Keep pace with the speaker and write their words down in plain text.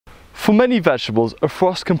For many vegetables, a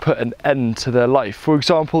frost can put an end to their life. For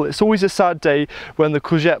example, it's always a sad day when the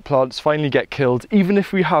courgette plants finally get killed, even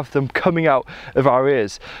if we have them coming out of our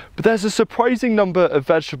ears. But there's a surprising number of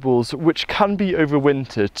vegetables which can be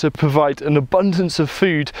overwintered to provide an abundance of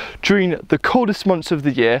food during the coldest months of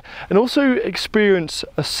the year, and also experience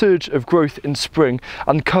a surge of growth in spring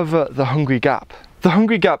and cover the hungry gap. The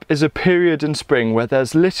hungry gap is a period in spring where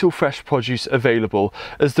there's little fresh produce available,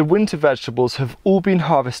 as the winter vegetables have all been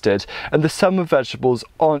harvested and the summer vegetables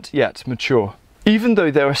aren't yet mature. Even though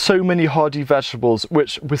there are so many hardy vegetables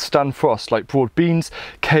which withstand frost, like broad beans,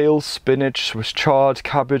 kale, spinach, Swiss chard,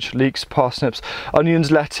 cabbage, leeks, parsnips, onions,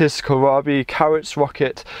 lettuce, kohlrabi, carrots,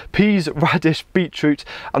 rocket, peas, radish, beetroot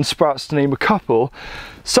and sprouts, to name a couple,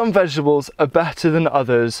 some vegetables are better than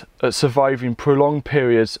others at surviving prolonged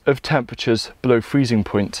periods of temperatures below freezing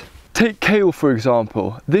point. Take kale for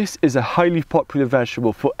example. This is a highly popular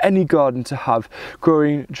vegetable for any garden to have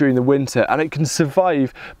growing during the winter, and it can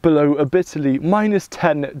survive below a bitterly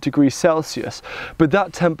 -10 degrees Celsius, but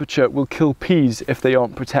that temperature will kill peas if they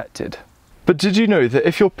aren't protected. But did you know that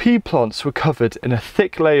if your pea plants were covered in a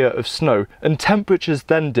thick layer of snow and temperatures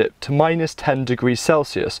then dipped to -10 degrees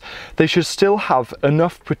Celsius, they should still have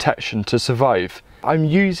enough protection to survive? I'm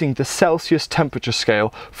using the Celsius temperature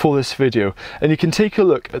scale for this video, and you can take a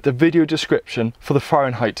look at the video description for the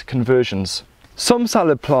Fahrenheit conversions. Some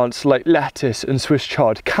salad plants like lettuce and Swiss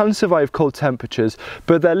chard can survive cold temperatures,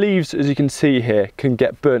 but their leaves, as you can see here, can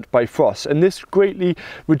get burnt by frost, and this greatly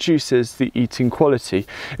reduces the eating quality.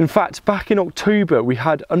 In fact, back in October we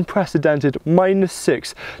had unprecedented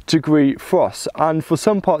 -6 degree frost, and for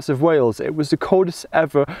some parts of Wales it was the coldest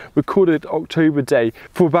ever recorded October day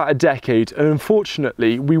for about a decade, and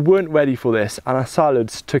unfortunately we weren't ready for this and our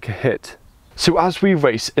salads took a hit. So as we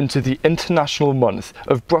race into the international month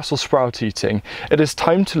of Brussels sprout eating, it is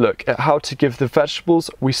time to look at how to give the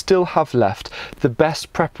vegetables we still have left the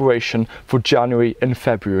best preparation for January and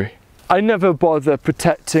February. I never bother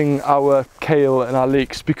protecting our kale and our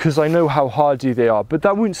leeks because I know how hardy they are, but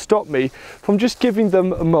that won't stop me from just giving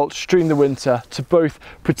them a mulch during the winter to both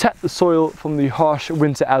protect the soil from the harsh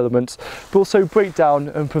winter elements, but also break down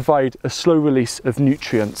and provide a slow release of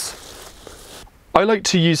nutrients. I like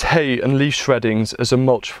to use hay and leaf shreddings as a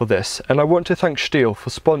mulch for this, and I want to thank Stihl for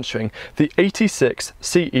sponsoring the 86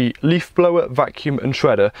 CE leaf blower, vacuum and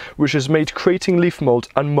shredder, which has made creating leaf mould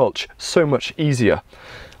and mulch so much easier.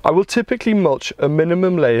 I will typically mulch a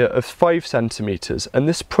minimum layer of 5 centimeters, and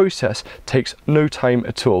this process takes no time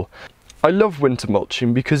at all. I love winter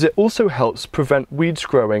mulching because it also helps prevent weeds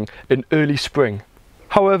growing in early spring.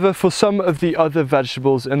 However, for some of the other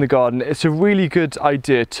vegetables in the garden, it's a really good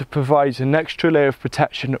idea to provide an extra layer of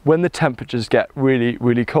protection when the temperatures get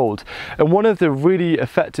really cold. And one of the really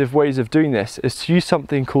effective ways of doing this is to use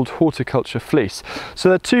something called horticulture fleece. So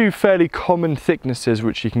there are two fairly common thicknesses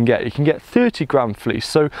which you can get. You can get 30-gram fleece,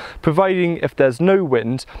 so providing if there's no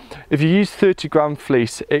wind, if you use 30-gram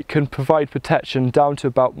fleece, it can provide protection down to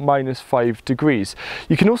about -5 degrees.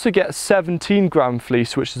 You can also get 17-gram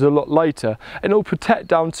fleece, which is a lot lighter, and it'll protect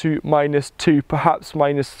down to -2, perhaps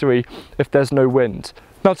 -3 if there's no wind.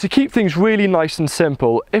 Now, to keep things really nice and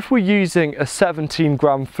simple, if we're using a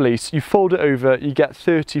 17-gram fleece, you fold it over, you get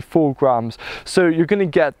 34 grams. So you're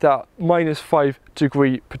going to get that -5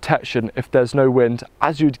 degree protection if there's no wind,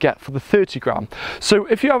 as you'd get for the 30-gram. So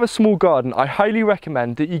if you have a small garden, I highly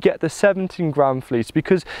recommend that you get the 17-gram fleece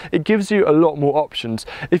because it gives you a lot more options.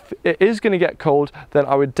 If it is going to get cold, then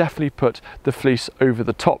I would definitely put the fleece over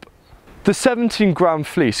the top. The 17-gram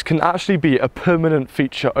fleece can actually be a permanent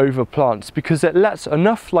feature over plants because it lets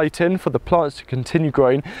enough light in for the plants to continue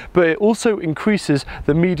growing, but it also increases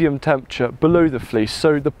the medium temperature below the fleece,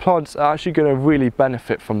 so the plants are actually going to really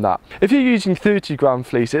benefit from that. If you're using 30-gram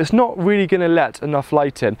fleece, it's not really going to let enough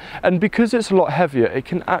light in, and because it's a lot heavier, it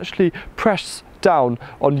can actually press down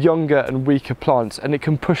on younger and weaker plants, and it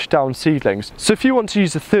can push down seedlings. So if you want to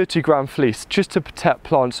use a 30-gram fleece just to protect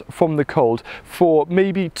plants from the cold for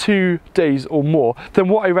maybe 2 days or more, then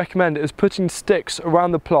what I recommend is putting sticks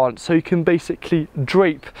around the plant so you can basically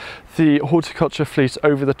drape the horticulture fleece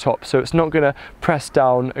over the top, so it's not going to press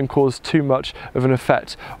down and cause too much of an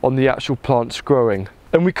effect on the actual plants growing.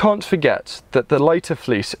 And we can't forget that the lighter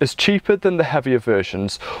fleece is cheaper than the heavier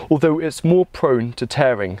versions, although it's more prone to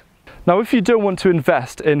tearing. Now, if you don't want to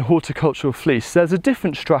invest in horticultural fleece, there's a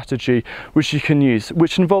different strategy which you can use,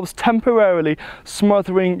 which involves temporarily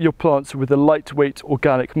smothering your plants with a lightweight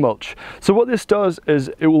organic mulch. So what this does is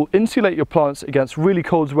it will insulate your plants against really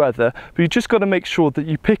cold weather, but you just got to make sure that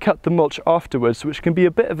you pick up the mulch afterwards, which can be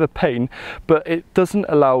a bit of a pain, but it doesn't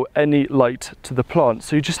allow any light to the plant.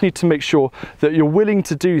 So you just need to make sure that you're willing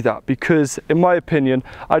to do that, because in my opinion,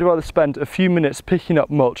 I'd rather spend a few minutes picking up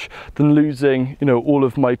mulch than losing, all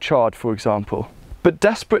of my chard, for example. But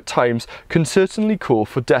desperate times can certainly call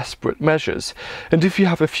for desperate measures. And if you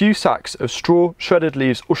have a few sacks of straw, shredded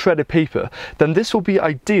leaves or shredded paper, then this will be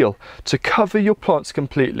ideal to cover your plants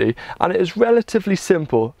completely, and it is relatively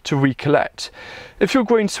simple to recollect. If you're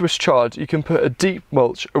growing Swiss chard, you can put a deep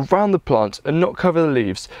mulch around the plant and not cover the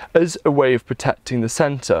leaves as a way of protecting the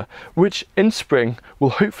centre, which in spring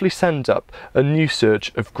will hopefully send up a new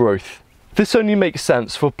surge of growth. This only makes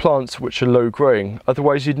sense for plants which are low growing,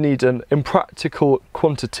 otherwise you'd need an impractical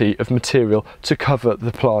quantity of material to cover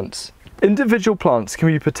the plants. Individual plants can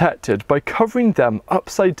be protected by covering them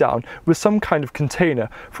upside down with some kind of container,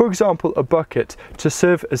 for example a bucket, to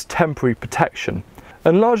serve as temporary protection.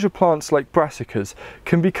 And larger plants like brassicas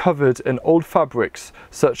can be covered in old fabrics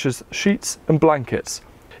such as sheets and blankets.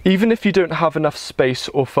 Even if you don't have enough space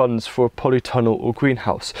or funds for a polytunnel or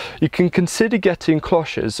greenhouse, you can consider getting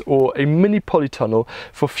cloches or a mini polytunnel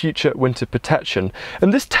for future winter protection.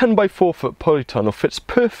 And this 10 by 4 foot polytunnel fits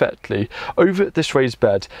perfectly over this raised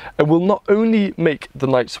bed and will not only make the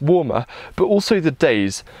nights warmer, but also the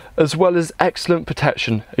days, as well as excellent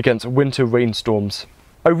protection against winter rainstorms.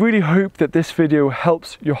 I really hope that this video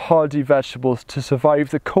helps your hardy vegetables to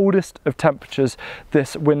survive the coldest of temperatures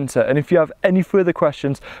this winter. And if you have any further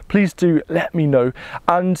questions, please do let me know.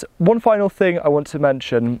 And one final thing I want to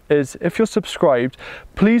mention is, if you're subscribed,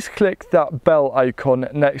 please click that bell icon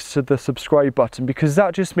next to the subscribe button, because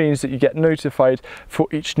that just means that you get notified for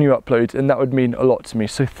each new upload, and that would mean a lot to me.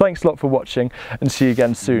 So thanks a lot for watching, and see you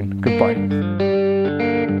again soon. Goodbye.